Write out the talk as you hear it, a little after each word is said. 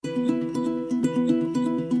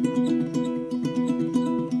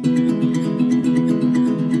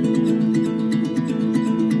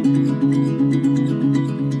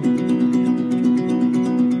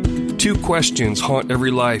questions haunt every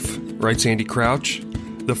life, writes Andy Crouch.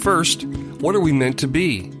 The first, what are we meant to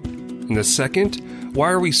be? And the second, why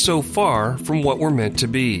are we so far from what we're meant to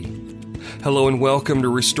be? Hello and welcome to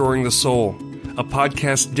Restoring the Soul, a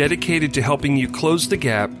podcast dedicated to helping you close the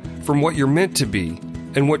gap from what you're meant to be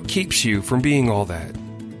and what keeps you from being all that.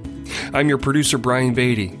 I'm your producer, Brian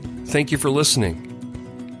Beatty. Thank you for listening.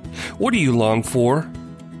 What do you long for?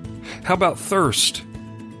 How about thirst?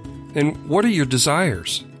 And what are your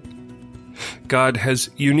desires? God has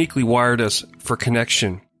uniquely wired us for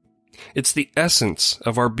connection. It's the essence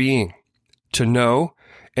of our being, to know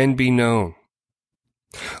and be known.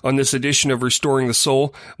 On this edition of Restoring the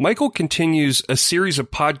Soul, Michael continues a series of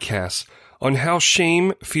podcasts on how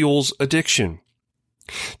shame fuels addiction.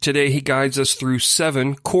 Today he guides us through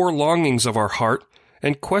 7 core longings of our heart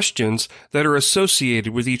and questions that are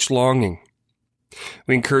associated with each longing.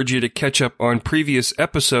 We encourage you to catch up on previous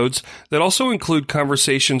episodes that also include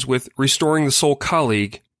conversations with Restoring the Soul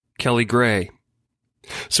colleague, Kelly Gray.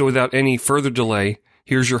 So without any further delay,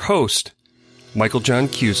 here's your host, Michael John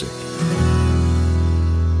Cusick.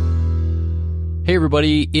 Hey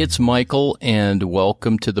everybody, it's Michael and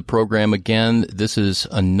welcome to the program again. This is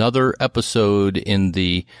another episode in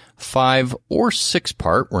the 5 or 6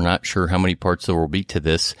 part, we're not sure how many parts there will be to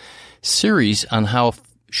this, series on how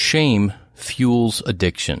shame fuels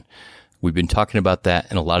addiction. We've been talking about that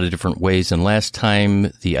in a lot of different ways, and last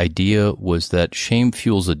time the idea was that shame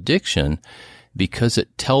fuels addiction because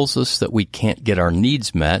it tells us that we can't get our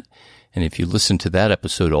needs met. And if you listen to that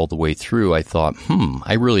episode all the way through, I thought,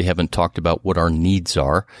 I really haven't talked about what our needs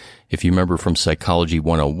are. If you remember from Psychology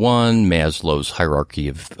 101, Maslow's hierarchy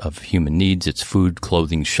of human needs, it's food,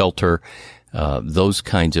 clothing, shelter, those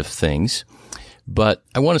kinds of things. But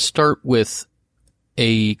I want to start with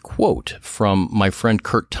a quote from my friend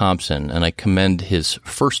Curt Thompson, and I commend his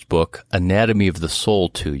first book, Anatomy of the Soul,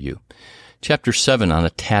 to you. Chapter 7 on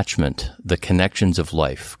attachment, the connections of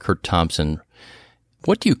life. Curt Thompson,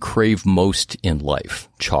 what do you crave most in life?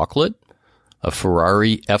 Chocolate? A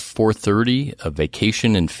Ferrari F430? A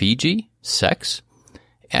vacation in Fiji? Sex?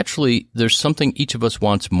 Actually, there's something each of us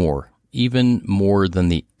wants more, even more than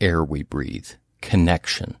the air we breathe.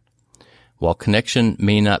 Connection. While connection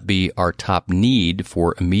may not be our top need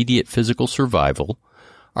for immediate physical survival,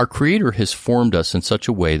 our Creator has formed us in such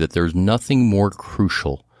a way that there's nothing more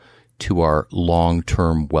crucial to our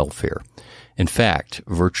long-term welfare. In fact,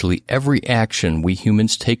 virtually every action we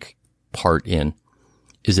humans take part in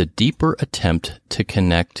is a deeper attempt to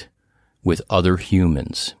connect with other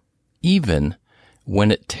humans, even when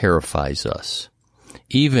it terrifies us,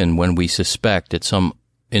 even when we suspect at some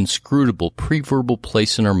inscrutable pre-verbal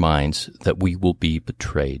place in our minds that we will be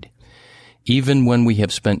betrayed. Even when we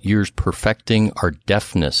have spent years perfecting our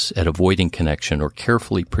deafness at avoiding connection or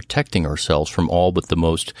carefully protecting ourselves from all but the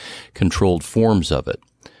most controlled forms of it,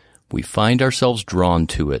 we find ourselves drawn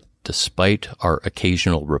to it despite our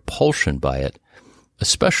occasional repulsion by it,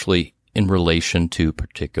 especially in relation to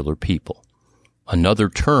particular people. Another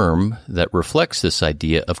term that reflects this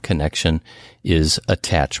idea of connection is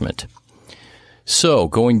attachment. So,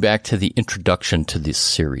 going back to the introduction to this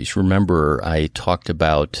series, remember I talked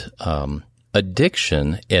about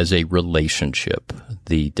addiction as a relationship.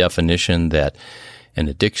 The definition that an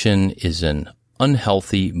addiction is an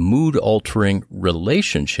unhealthy, mood-altering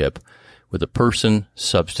relationship with a person,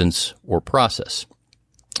 substance, or process.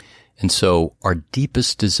 And so our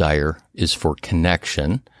deepest desire is for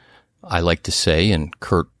connection. I like to say, and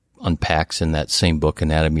Curt unpacks in that same book,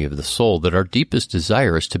 Anatomy of the Soul, that our deepest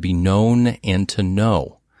desire is to be known and to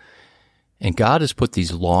know. And God has put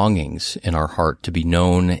these longings in our heart to be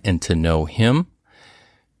known and to know Him,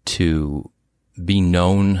 to be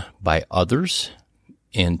known by others,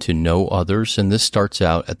 and to know others. And this starts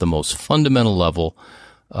out at the most fundamental level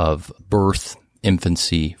of birth,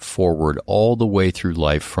 infancy, forward, all the way through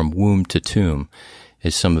life from womb to tomb,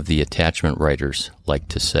 as some of the attachment writers like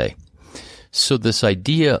to say. So this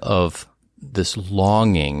idea of this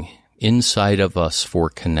longing inside of us for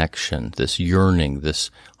connection, this yearning,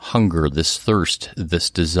 this hunger, this thirst, this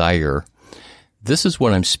desire, this is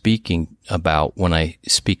what I'm speaking about when I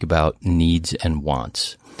speak about needs and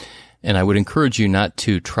wants. And I would encourage you not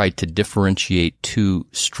to try to differentiate too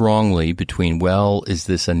strongly between, well, is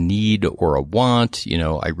this a need or a want?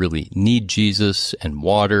 I really need Jesus and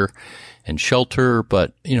water and shelter,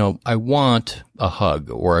 but, I want a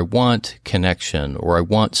hug, or I want connection, or I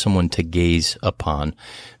want someone to gaze upon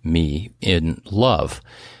me in love.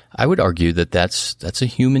 I would argue that that's a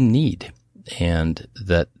human need, and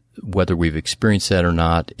that whether we've experienced that or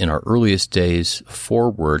not in our earliest days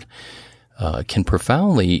forward, can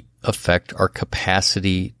profoundly affect our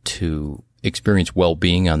capacity to experience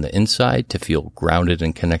well-being on the inside, to feel grounded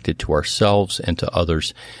and connected to ourselves and to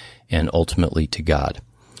others, and ultimately to God.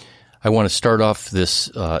 I want to start off this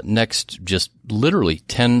next just literally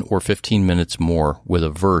 10 or 15 minutes more with a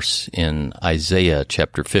verse in Isaiah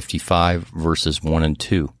chapter 55, verses 1 and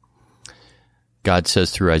 2. God says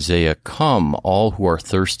through Isaiah, "Come, all who are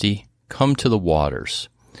thirsty, come to the waters.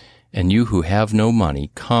 And you who have no money,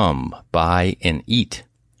 come, buy and eat,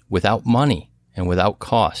 without money and without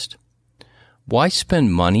cost. Why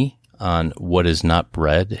spend money on what is not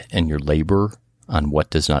bread, and your labor on what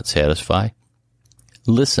does not satisfy?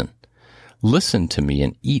 Listen to me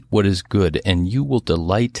and eat what is good, and you will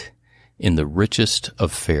delight in the richest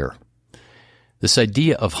of fare." This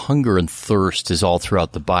idea of hunger and thirst is all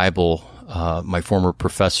throughout the Bible. My former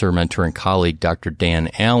professor, mentor, and colleague, Dr. Dan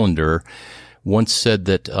Allender, once said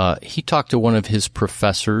that he talked to one of his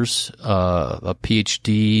professors, a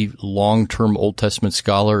PhD, long-term Old Testament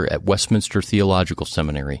scholar at Westminster Theological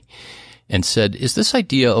Seminary, and said, "Is this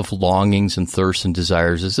idea of longings and thirsts and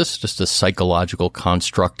desires, is this just a psychological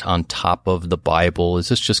construct on top of the Bible? Is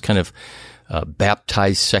this just kind of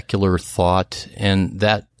baptized secular thought?" And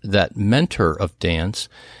that mentor of Dan's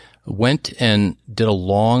went and did a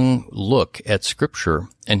long look at Scripture,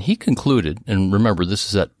 and he concluded, and remember, this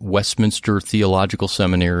is at Westminster Theological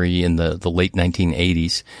Seminary in the late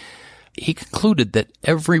 1980s, he concluded that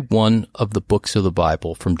every one of the books of the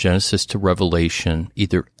Bible, from Genesis to Revelation,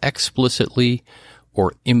 either explicitly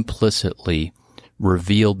or implicitly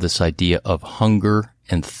revealed this idea of hunger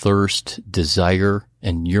and thirst, desire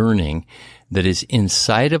and yearning that is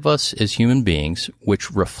inside of us as human beings,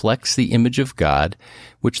 which reflects the image of God,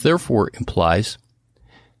 which therefore implies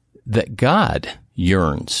that God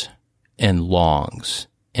yearns and longs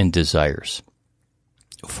and desires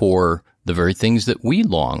for the very things that we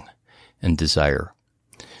long and desire.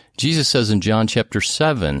 Jesus says in John chapter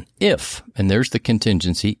 7, "If," and there's the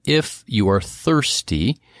contingency, "if you are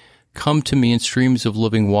thirsty, come to me and streams of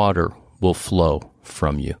living water will flow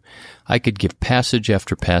from you." I could give passage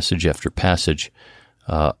after passage after passage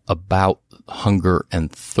about hunger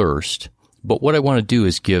and thirst, but what I want to do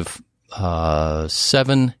is give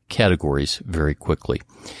 7 categories very quickly.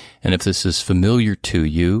 And if this is familiar to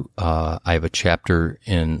you, I have a chapter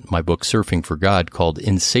in my book, Surfing for God, called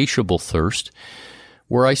Insatiable Thirst,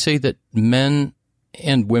 where I say that men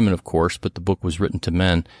and women, of course, but the book was written to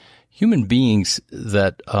men, human beings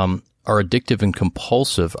that are addictive and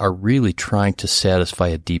compulsive are really trying to satisfy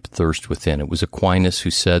a deep thirst within. It was Aquinas who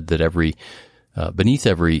said that beneath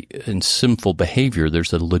every sinful behavior,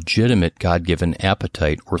 there's a legitimate God-given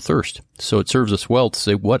appetite or thirst. So it serves us well to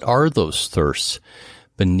say, what are those thirsts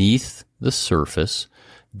beneath the surface,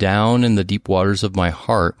 down in the deep waters of my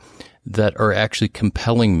heart, that are actually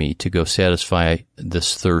compelling me to go satisfy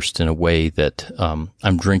this thirst in a way that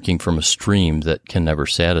I'm drinking from a stream that can never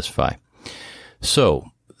satisfy? So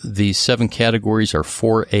these 7 categories are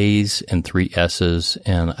 4 A's and 3 S's,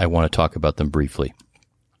 and I want to talk about them briefly.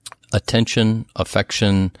 Attention,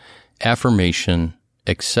 affection, affirmation,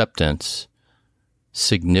 acceptance,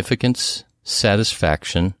 significance,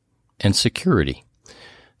 satisfaction, and security.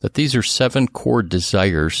 That these are 7 core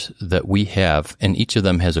desires that we have, and each of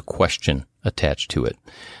them has a question attached to it.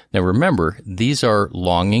 Now remember, these are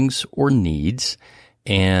longings or needs,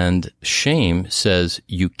 and shame says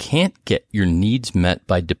you can't get your needs met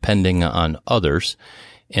by depending on others,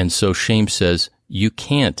 and so shame says you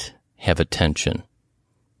can't have attention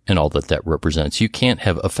and all that represents. You can't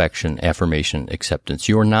have affection, affirmation, acceptance.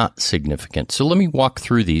 You're not significant. So let me walk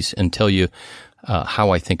through these and tell you how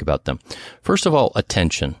I think about them. First of all,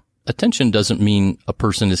 attention. Attention doesn't mean a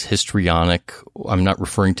person is histrionic. I'm not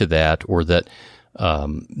referring to that, or that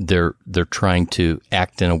they're trying to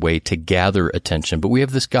act in a way to gather attention. But we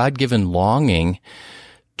have this God-given longing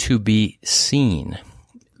to be seen.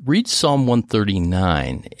 Read Psalm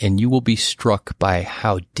 139, and you will be struck by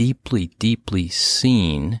how deeply, deeply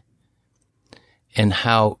seen, and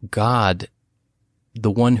how God, the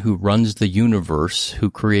one who runs the universe, who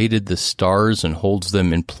created the stars and holds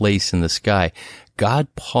them in place in the sky, God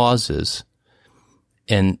pauses,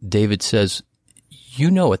 and David says, "You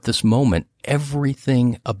know at this moment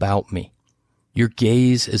everything about me. Your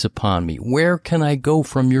gaze is upon me. Where can I go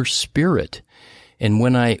from your spirit?" And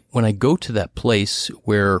when I go to that place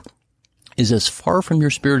where is as far from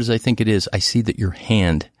your spirit as I think it is, I see that your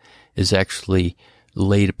hand is actually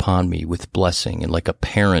laid upon me with blessing, and like a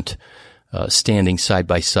parent standing side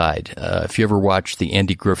by side. If you ever watched the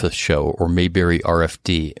Andy Griffith Show or Mayberry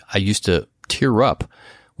RFD, I used to tear up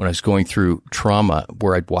when I was going through trauma,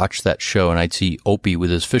 where I'd watch that show and I'd see Opie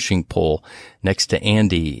with his fishing pole next to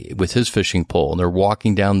Andy with his fishing pole, and they're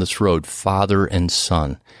walking down this road, father and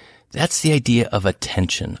son. That's the idea of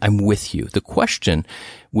attention. I'm with you. The question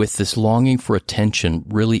with this longing for attention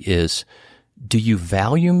really is, do you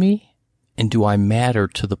value me? And do I matter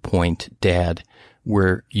to the point, Dad,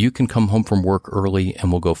 where you can come home from work early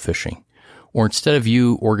and we'll go fishing? Or instead of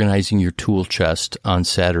you organizing your tool chest on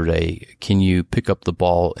Saturday, can you pick up the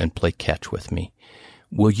ball and play catch with me?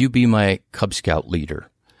 Will you be my Cub Scout leader?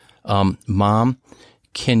 Mom,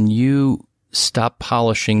 can you stop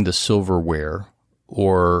polishing the silverware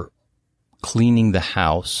or cleaning the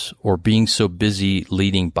house or being so busy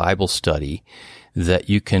leading Bible study that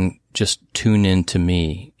you can just tune in to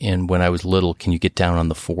me? And when I was little, can you get down on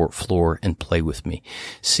the floor and play with me?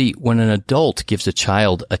 See, when an adult gives a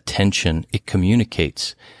child attention, it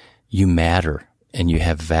communicates, you matter and you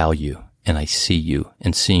have value and I see you,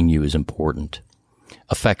 and seeing you is important.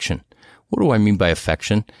 Affection. What do I mean by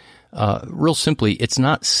affection? Real simply, it's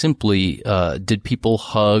not simply, did people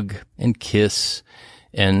hug and kiss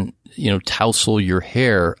and, tousle your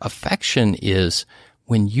hair. Affection is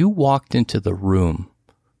when you walked into the room,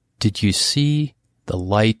 did you see the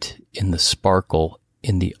light in the sparkle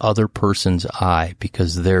in the other person's eye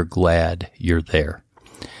because they're glad you're there?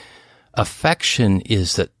 Affection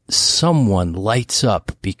is that someone lights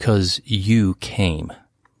up because you came.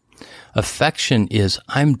 Affection is,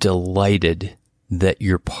 I'm delighted that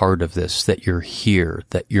you're part of this, that you're here,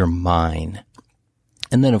 that you're mine.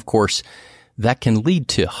 And then, of course, that can lead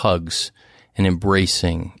to hugs and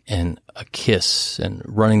embracing and a kiss and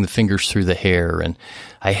running the fingers through the hair. And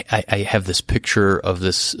I have this picture of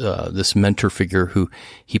this mentor figure who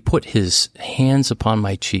he put his hands upon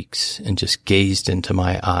my cheeks and just gazed into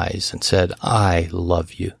my eyes and said, I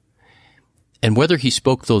love you. And whether he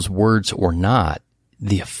spoke those words or not,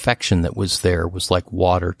 the affection that was there was like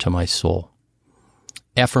water to my soul.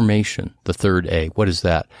 Affirmation, the third A. What is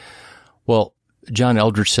that? Well, John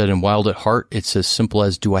Eldredge said in Wild at Heart, it's as simple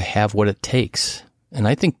as, do I have what it takes? And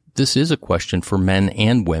I think this is a question for men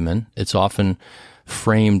and women. It's often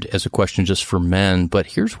framed as a question just for men, but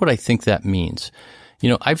here's what I think that means.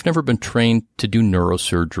 I've never been trained to do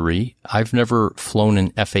neurosurgery. I've never flown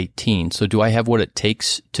an F-18. So do I have what it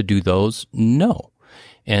takes to do those? No.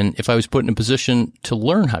 And if I was put in a position to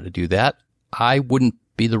learn how to do that, I wouldn't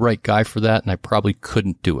be the right guy for that, and I probably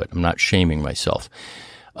couldn't do it. I'm not shaming myself.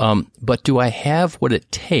 But do I have what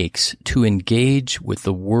it takes to engage with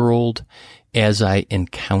the world as I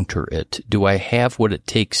encounter it? Do I have what it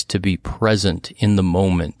takes to be present in the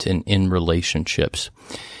moment and in relationships?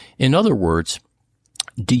 In other words,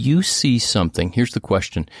 do you see something? Here's the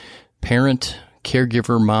question. Parent,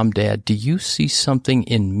 caregiver, mom, dad, do you see something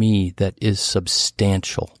in me that is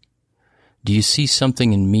substantial? Do you see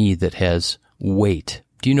something in me that has weight?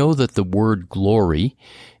 Do you know that the word glory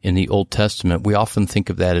in the Old Testament, we often think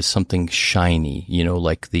of that as something shiny,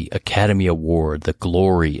 like the Academy Award, the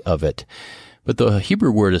glory of it. But the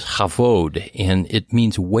Hebrew word is chavod, and it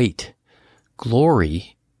means weight.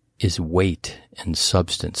 Glory is weight and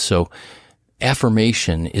substance. So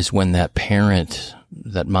affirmation is when that parent,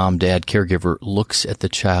 that mom, dad, caregiver looks at the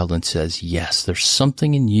child and says, yes, there's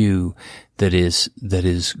something in you that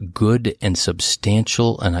is good and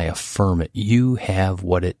substantial, and I affirm it. You have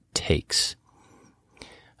what it takes.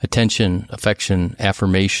 Attention, affection,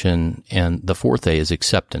 affirmation, and the fourth A is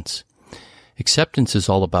acceptance. Acceptance is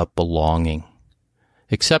all about belonging.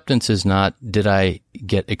 Acceptance is not, did I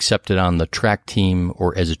get accepted on the track team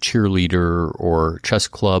or as a cheerleader or chess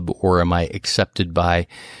club, or am I accepted by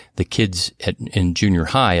the kids in junior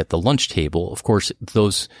high at the lunch table? Of course,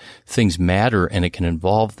 those things matter and it can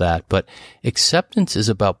involve that, but acceptance is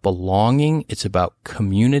about belonging. It's about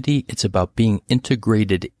community. It's about being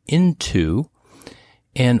integrated into,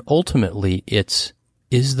 and ultimately it's,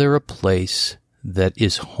 is there a place that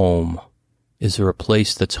is home? Is there a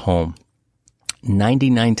place that's home?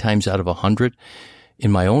 99 times out of 100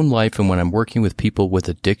 in my own life, and when I'm working with people with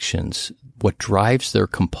addictions, what drives their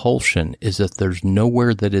compulsion is that there's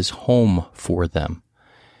nowhere that is home for them.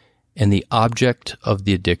 And the object of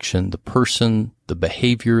the addiction, the person, the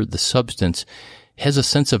behavior, the substance, has a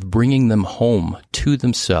sense of bringing them home to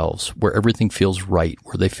themselves, where everything feels right,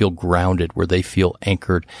 where they feel grounded, where they feel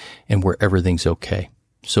anchored, and where everything's okay.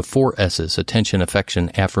 So 4 S's, attention, affection,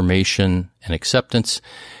 affirmation, and acceptance.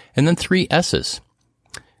 And then 3 S's.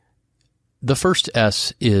 The first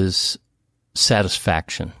S is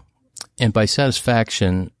satisfaction. And by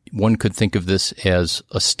satisfaction, one could think of this as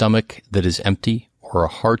a stomach that is empty or a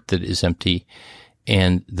heart that is empty,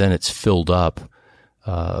 and then it's filled up.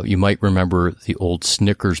 You might remember the old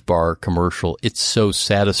Snickers bar commercial. It's so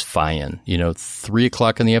satisfying. 3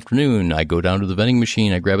 o'clock in the afternoon, I go down to the vending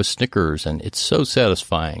machine, I grab a Snickers, and it's so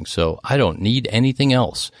satisfying. So I don't need anything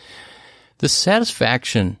else. The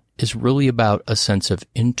satisfaction is really about a sense of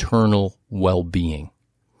internal well-being.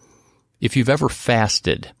 If you've ever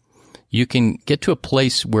fasted, you can get to a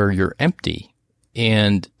place where you're empty,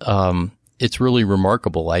 and it's really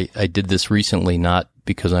remarkable. I did this recently, not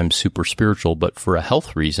because I'm super spiritual, but for a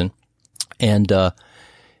health reason. And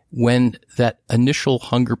when that initial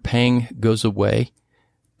hunger pang goes away,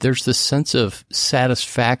 there's this sense of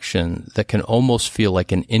satisfaction that can almost feel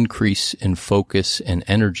like an increase in focus and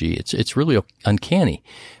energy. It's really uncanny,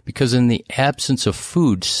 because in the absence of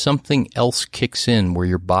food, something else kicks in where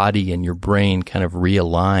your body and your brain kind of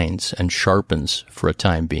realigns and sharpens for a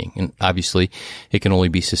time being. And obviously, it can only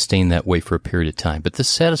be sustained that way for a period of time. But this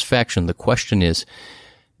satisfaction, the question is,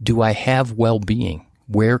 do I have well-being?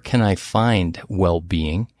 Where can I find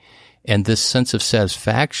well-being? And this sense of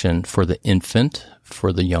satisfaction for the infant,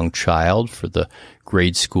 for the young child, for the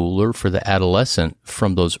grade schooler, for the adolescent,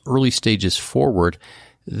 from those early stages forward,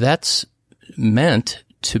 that's meant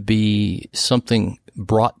to be something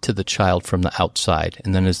brought to the child from the outside.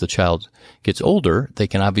 And then as the child gets older, they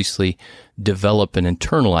can obviously develop and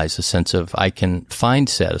internalize a sense of, I can find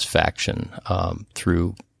satisfaction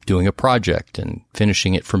through doing a project and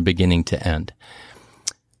finishing it from beginning to end.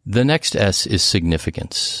 The next S is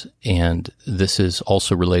significance, and this is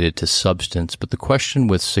also related to substance, but the question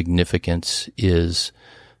with significance is,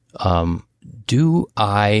 do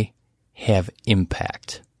I have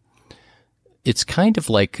impact? It's kind of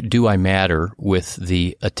like, do I matter with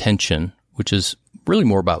the attention, which is really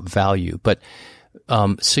more about value, but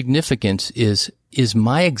significance is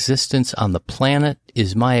my existence on the planet,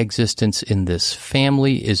 is my existence in this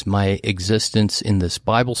family, is my existence in this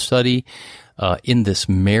Bible study, in this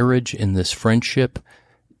marriage, in this friendship,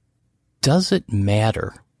 does it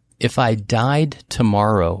matter? If I died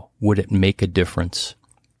tomorrow, would it make a difference?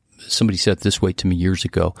 Somebody said it this way to me years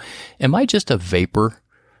ago. Am I just a vapor?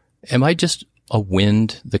 Am I just a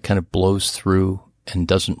wind that kind of blows through and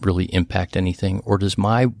doesn't really impact anything? Or does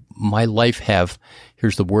my life have,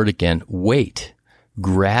 here's the word again, weight,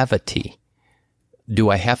 gravity? Do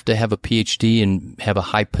I have to have a PhD and have a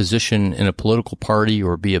high position in a political party,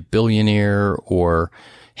 or be a billionaire, or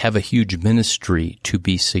have a huge ministry to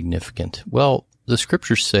be significant? Well, the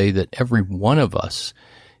scriptures say that every one of us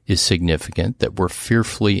is significant, that we're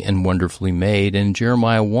fearfully and wonderfully made. And in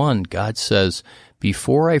Jeremiah 1, God says,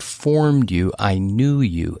 before I formed you, I knew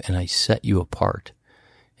you, and I set you apart.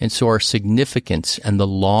 And so our significance and the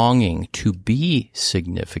longing to be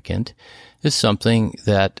significant is something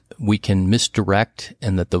that we can misdirect,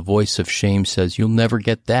 and that the voice of shame says, you'll never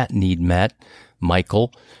get that need met,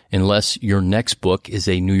 Michael, unless your next book is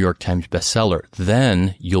a New York Times bestseller.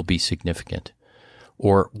 Then you'll be significant.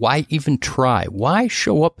 Or why even try? Why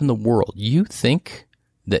show up in the world? You think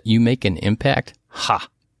that you make an impact? Ha!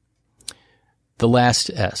 The last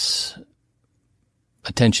S,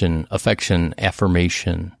 attention, affection,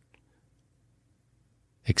 affirmation,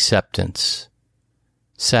 acceptance,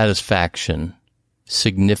 satisfaction,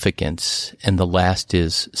 significance, and the last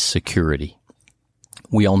is security.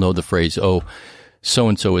 We all know the phrase, oh,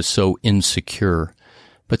 so-and-so is so insecure.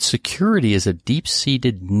 But security is a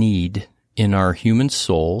deep-seated need in our human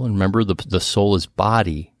soul. And remember, the soul is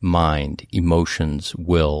body, mind, emotions,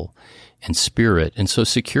 will, and spirit. And so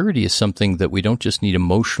security is something that we don't just need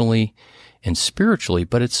emotionally and spiritually,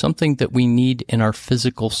 but it's something that we need in our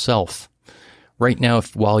physical self. Right now,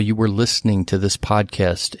 while you were listening to this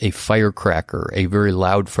podcast, a firecracker, a very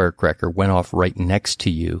loud firecracker, went off right next to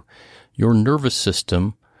you, your nervous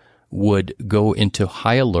system would go into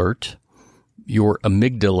high alert. Your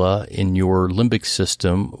amygdala in your limbic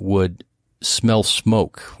system would smell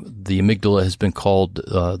smoke. The amygdala has been called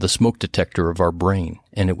the smoke detector of our brain,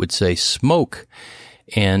 and it would say smoke,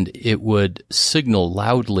 and it would signal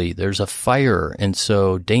loudly, there's a fire, and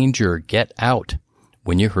so danger, get out,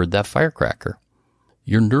 when you heard that firecracker.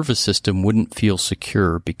 Your nervous system wouldn't feel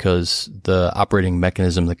secure, because the operating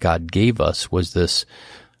mechanism that God gave us was this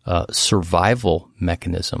survival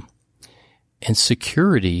mechanism. And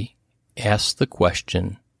security asks the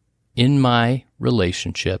question, in my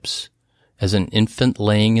relationships, as an infant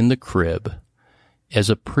laying in the crib, as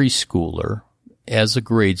a preschooler, as a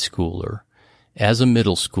grade schooler, as a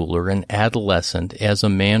middle schooler, an adolescent, as a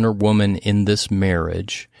man or woman in this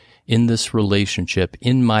marriage, in this relationship,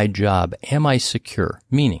 in my job, am I secure?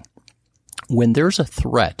 Meaning, when there's a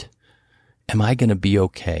threat, am I going to be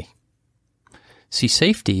okay? See,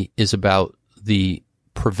 safety is about the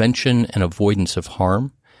prevention and avoidance of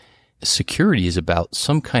harm. Security is about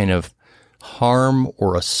some kind of harm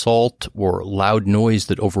or assault or loud noise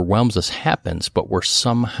that overwhelms us happens, but we're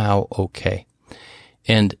somehow okay.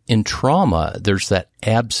 And in trauma, there's that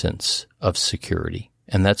absence of security.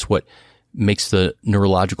 And that's what makes the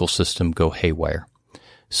neurological system go haywire.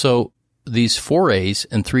 So these 4 A's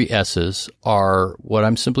and 3 S's are what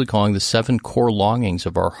I'm simply calling the 7 core longings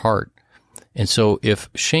of our heart. And so if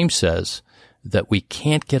shame says that we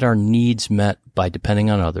can't get our needs met by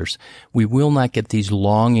depending on others, we will not get these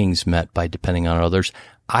longings met by depending on others.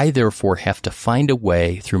 I therefore have to find a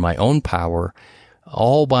way through my own power,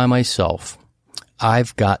 all by myself.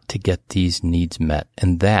 I've got to get these needs met.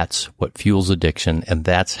 And that's what fuels addiction. And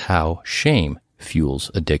that's how shame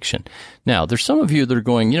fuels addiction. Now, there's some of you that are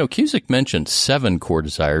going, Cusick mentioned 7 core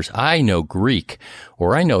desires. I know Greek,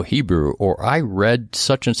 or I know Hebrew, or I read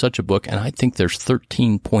such and such a book, and I think there's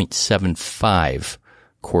 13.75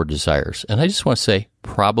 core desires. And I just want to say,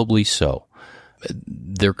 probably so.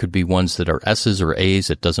 There could be ones that are S's or A's.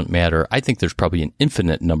 It doesn't matter. I think there's probably an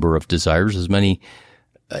infinite number of desires, as many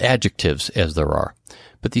adjectives as there are.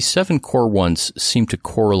 But these 7 core ones seem to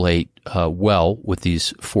correlate well with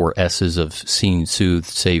these 4 S's of seen, soothed,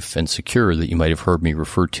 safe, and secure that you might have heard me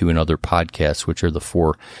refer to in other podcasts, which are the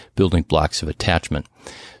 4 building blocks of attachment.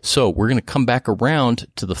 So we're going to come back around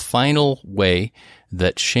to the final way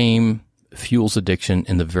that shame fuels addiction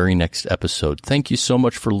in the very next episode. Thank you so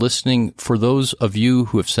much for listening. For those of you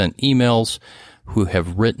who have sent emails, who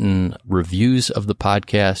have written reviews of the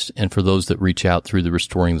podcast, and for those that reach out through the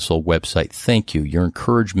Restoring the Soul website, thank you. Your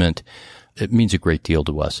encouragement, it means a great deal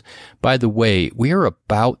to us. By the way, we are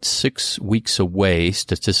about 6 weeks away,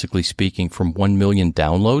 statistically speaking, from 1 million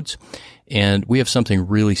downloads, and we have something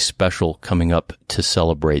really special coming up to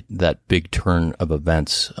celebrate that big turn of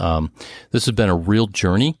events. This has been a real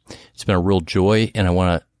journey. It's been a real joy, and I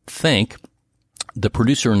want to thank the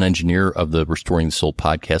producer and engineer of the Restoring the Soul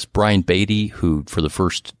podcast, Brian Beatty, who for the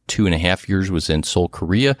first 2.5 years was in Seoul,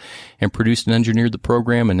 Korea, and produced and engineered the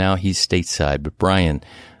program, and now he's stateside. But Brian,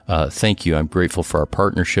 thank you. I'm grateful for our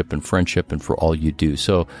partnership and friendship and for all you do.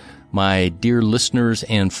 So, my dear listeners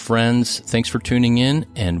and friends, thanks for tuning in,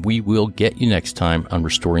 and we will get you next time on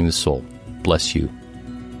Restoring the Soul. Bless you.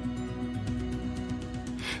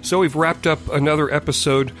 So we've wrapped up another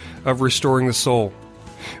episode of Restoring the Soul.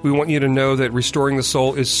 We want you to know that Restoring the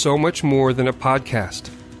Soul is so much more than a podcast.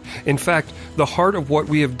 In fact, the heart of what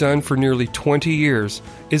we have done for nearly 20 years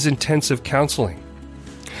is intensive counseling.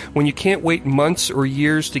 When you can't wait months or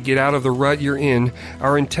years to get out of the rut you're in,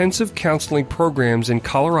 our intensive counseling programs in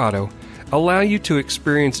Colorado allow you to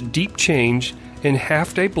experience deep change in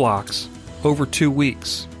half-day blocks over 2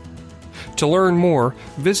 weeks. To learn more,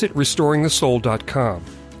 visit restoringthesoul.com.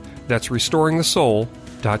 That's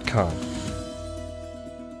restoringthesoul.com.